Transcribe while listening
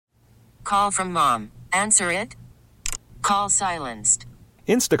call from mom. Answer it. Call silenced.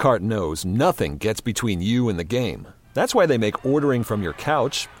 Instacart knows nothing gets between you and the game. That's why they make ordering from your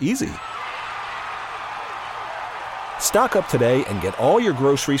couch easy. Stock up today and get all your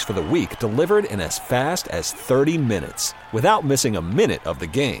groceries for the week delivered in as fast as 30 minutes without missing a minute of the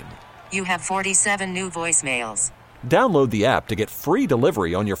game. You have 47 new voicemails. Download the app to get free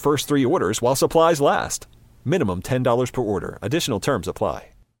delivery on your first 3 orders while supplies last. Minimum $10 per order. Additional terms apply.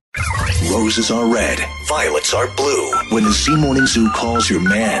 Roses are red, violets are blue. When the Z Morning Zoo calls your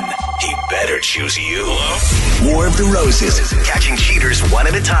man, he better choose you. War of the Roses, catching cheaters one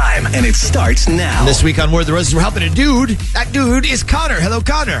at a time, and it starts now. This week on War of the Roses, we're helping a dude. That dude is Connor. Hello,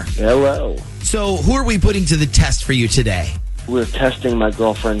 Connor. Hello. So who are we putting to the test for you today? We're testing my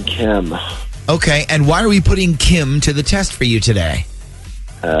girlfriend, Kim. Okay, and why are we putting Kim to the test for you today?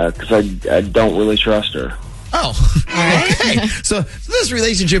 Because I don't really trust her. Oh, okay. So this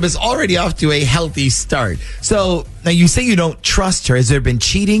relationship is already off to a healthy start. So now you say you don't trust her. Has there been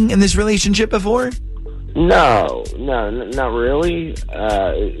cheating in this relationship before? No, not really.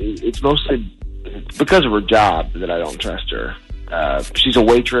 It's mostly because of her job that I don't trust her. She's a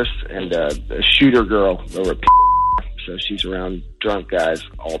waitress and a shooter girl over at so she's around drunk guys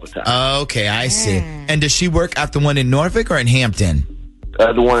all the time. Okay, I see. And does she work at the one in Norfolk or in Hampton?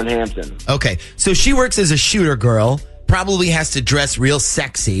 The one in Hampton. Okay, so she works as a shooter girl, probably has to dress real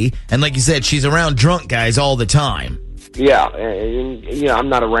sexy, and like you said, she's around drunk guys all the time. Yeah, and I'm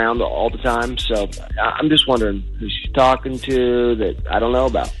not around all the time, so I'm just wondering who she's talking to that I don't know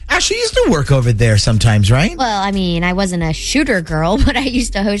about. Ashley used to work over there sometimes, right? Well, I mean, I wasn't a shooter girl, but I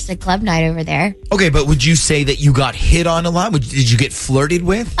used to host a club night over there. Okay, but would you say that you got hit on a lot? Did you get flirted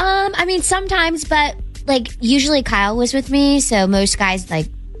with? I mean, sometimes, but usually Kyle was with me, so most guys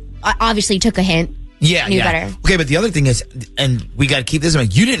obviously took a hint. Yeah, knew better. Okay, but the other thing is, and we got to keep this in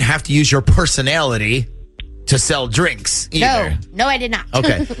mind, you didn't have to use your personality to sell drinks either. No, I did not.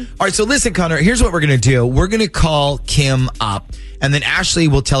 Okay. All right, so listen, Connor, here's what we're going to do. We're going to call Kim up, and then Ashley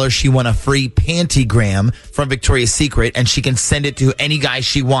will tell her she won a free pantygram from Victoria's Secret, and she can send it to any guy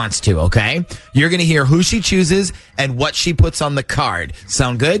she wants to, okay? You're going to hear who she chooses and what she puts on the card.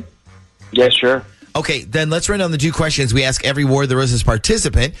 Sound good? Yeah, sure. Okay, then let's run down the 2 questions we ask every War of the Roses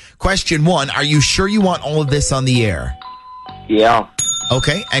participant. Question 1, are you sure you want all of this on the air? Yeah.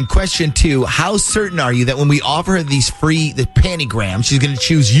 Okay, and question 2, how certain are you that when we offer her the pantygram, she's going to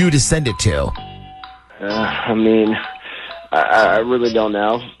choose you to send it to? I mean, I really don't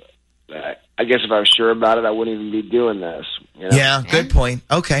know. I guess if I was sure about it, I wouldn't even be doing this. You know? Yeah, good point.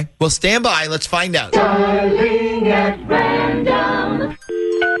 Okay, well, stand by. Let's find out. Darling at random.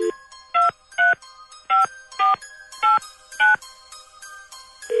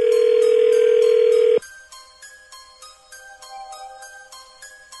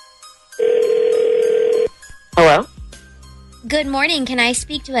 Hello? Good morning. Can I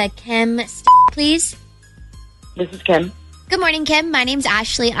speak to a Kim, please? This is Kim. Good morning, Kim. My name's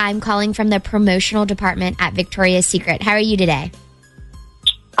Ashley. I'm calling from the promotional department at Victoria's Secret. How are you today?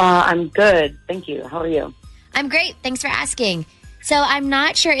 I'm good. Thank you. How are you? I'm great. Thanks for asking. So I'm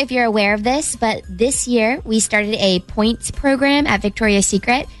not sure if you're aware of this, but this year we started a points program at Victoria's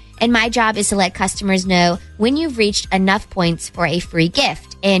Secret, and my job is to let customers know when you've reached enough points for a free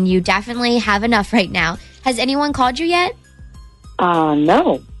gift, and you definitely have enough right now. Has anyone called you yet?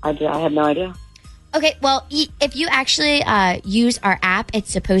 No. I had no idea. Okay, well, if you actually use our app,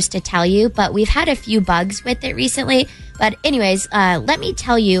 it's supposed to tell you, but we've had a few bugs with it recently. But anyways, let me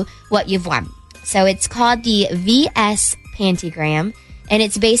tell you what you've won. So it's called the VS Pantygram, and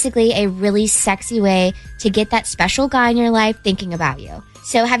it's basically a really sexy way to get that special guy in your life thinking about you.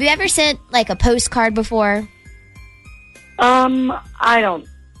 So have you ever sent a postcard before?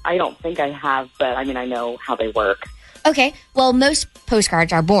 I don't think I have, but I mean, I know how they work. Okay, well, most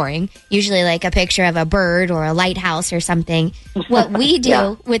postcards are boring, usually like a picture of a bird or a lighthouse or something. What we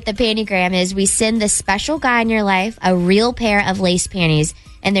do with the pantygram is we send the special guy in your life a real pair of lace panties,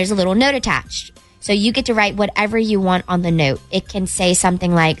 and there's a little note attached. So you get to write whatever you want on the note. It can say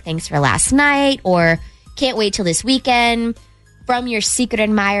something like, thanks for last night, or can't wait till this weekend, from your secret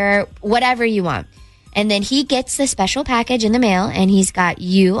admirer, whatever you want. And then he gets the special package in the mail, and he's got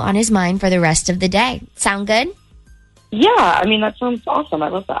you on his mind for the rest of the day. Sound good? Yeah, I mean, that sounds awesome. I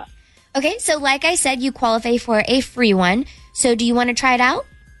love that. Okay, so like I said, you qualify for a free one. So do you want to try it out?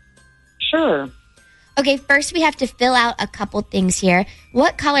 Sure. Okay, first we have to fill out a couple things here.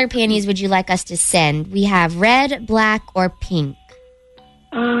 What color panties would you like us to send? We have red, black, or pink.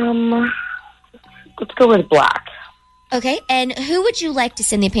 Let's go with black. Okay, and who would you like to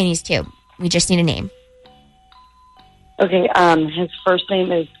send the panties to? We just need a name. Okay, his first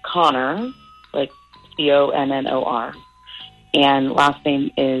name is Connor, like Connor, and last name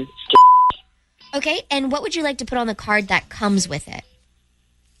is Okay, and what would you like to put on the card that comes with it?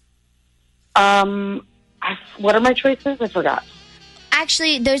 What are my choices? I forgot.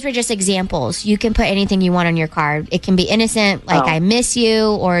 Actually, those were just examples. You can put anything you want on your card. It can be innocent, like I miss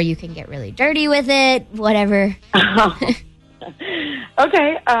you, or you can get really dirty with it, whatever. Okay.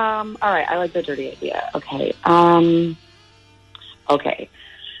 All right. I like the dirty idea. Okay. Okay.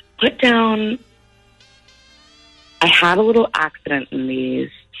 Put down, I had a little accident in these,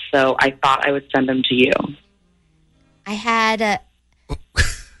 so I thought I would send them to you.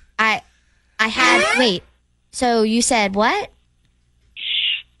 Wait, so you said what?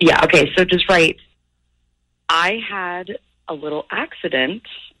 Yeah, okay, so just write, I had a little accident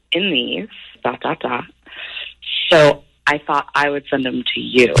in these, ... So I thought I would send them to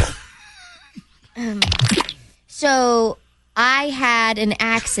you. So I had an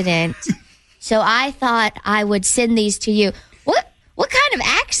accident, so I thought I would send these to you. What kind of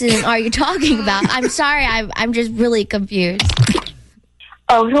accident are you talking about? I'm sorry, I'm just really confused.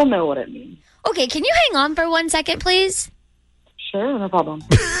 Oh, he'll know what it means. Okay, can you hang on for 1 second, please? Sure, no problem.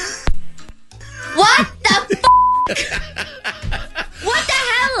 What the What the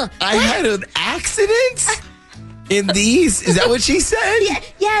hell? I had an accident in these? Is that what she said?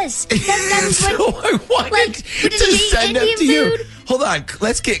 Yes. That's so I wanted to send them to you. Hold on.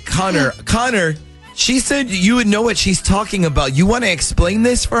 Let's get Connor. Connor, she said you would know what she's talking about. You want to explain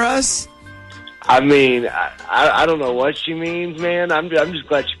this for us? I mean, I don't know what she means, man. I'm just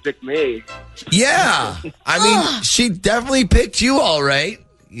glad she picked me. Yeah. I mean, she definitely picked you all right.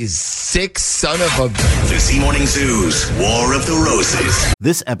 You sick son of a... The Z Morning Zoo's War of the Roses.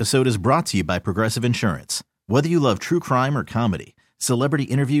 This episode is brought to you by Progressive Insurance. Whether you love true crime or comedy, celebrity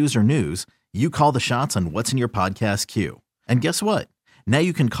interviews or news, you call the shots on what's in your podcast queue. And guess what? Now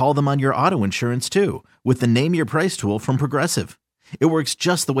you can call them on your auto insurance too with the Name Your Price tool from Progressive. It works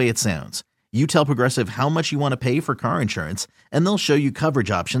just the way it sounds. You tell Progressive how much you want to pay for car insurance, and they'll show you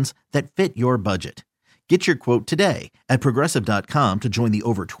coverage options that fit your budget. Get your quote today at Progressive.com to join the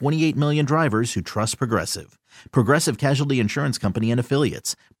over 28 million drivers who trust Progressive. Progressive Casualty Insurance Company and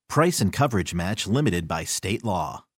Affiliates. Price and coverage match limited by state law.